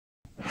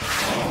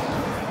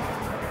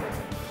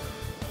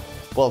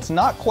Well, it's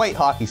not quite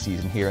hockey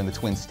season here in the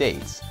Twin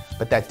States,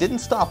 but that didn't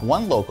stop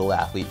one local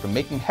athlete from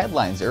making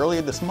headlines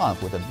earlier this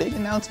month with a big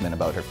announcement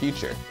about her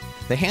future.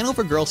 The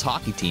Hanover girls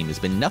hockey team has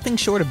been nothing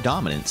short of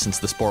dominant since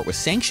the sport was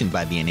sanctioned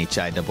by the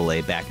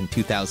NHIAA back in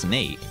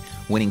 2008,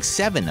 winning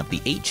 7 of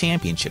the 8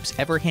 championships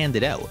ever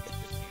handed out.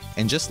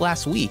 And just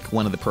last week,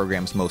 one of the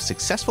program's most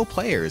successful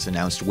players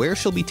announced where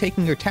she'll be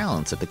taking her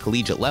talents at the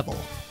collegiate level.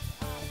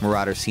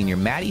 Marauders senior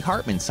Maddie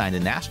Hartman signed a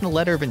national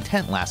letter of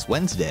intent last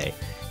Wednesday,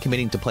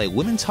 committing to play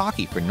women's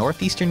hockey for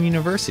Northeastern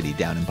University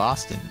down in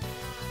Boston.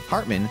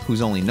 Hartman,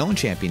 who's only known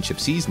championship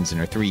seasons in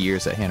her 3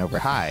 years at Hanover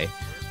High,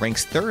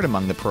 ranks 3rd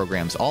among the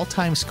program's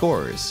all-time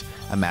scorers,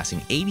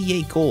 amassing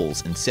 88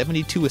 goals and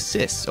 72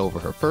 assists over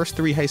her first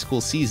 3 high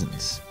school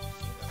seasons.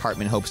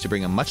 Hartman hopes to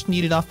bring a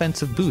much-needed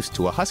offensive boost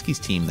to a Huskies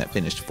team that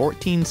finished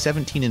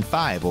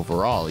 14-17-5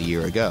 overall a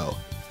year ago.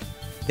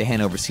 The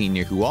Hanover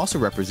senior, who also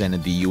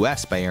represented the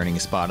U.S. by earning a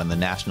spot on the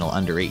national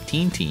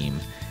under-18 team,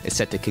 is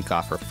set to kick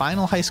off her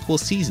final high school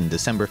season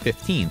December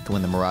 15th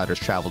when the Marauders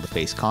travel to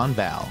face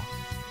Conval.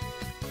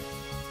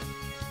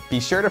 Be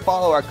sure to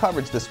follow our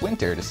coverage this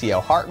winter to see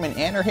how Hartman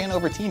and her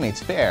Hanover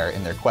teammates fare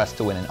in their quest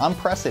to win an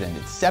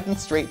unprecedented 7th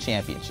straight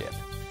championship.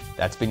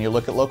 That's been your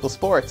look at local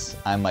sports.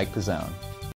 I'm Mike Pizzone.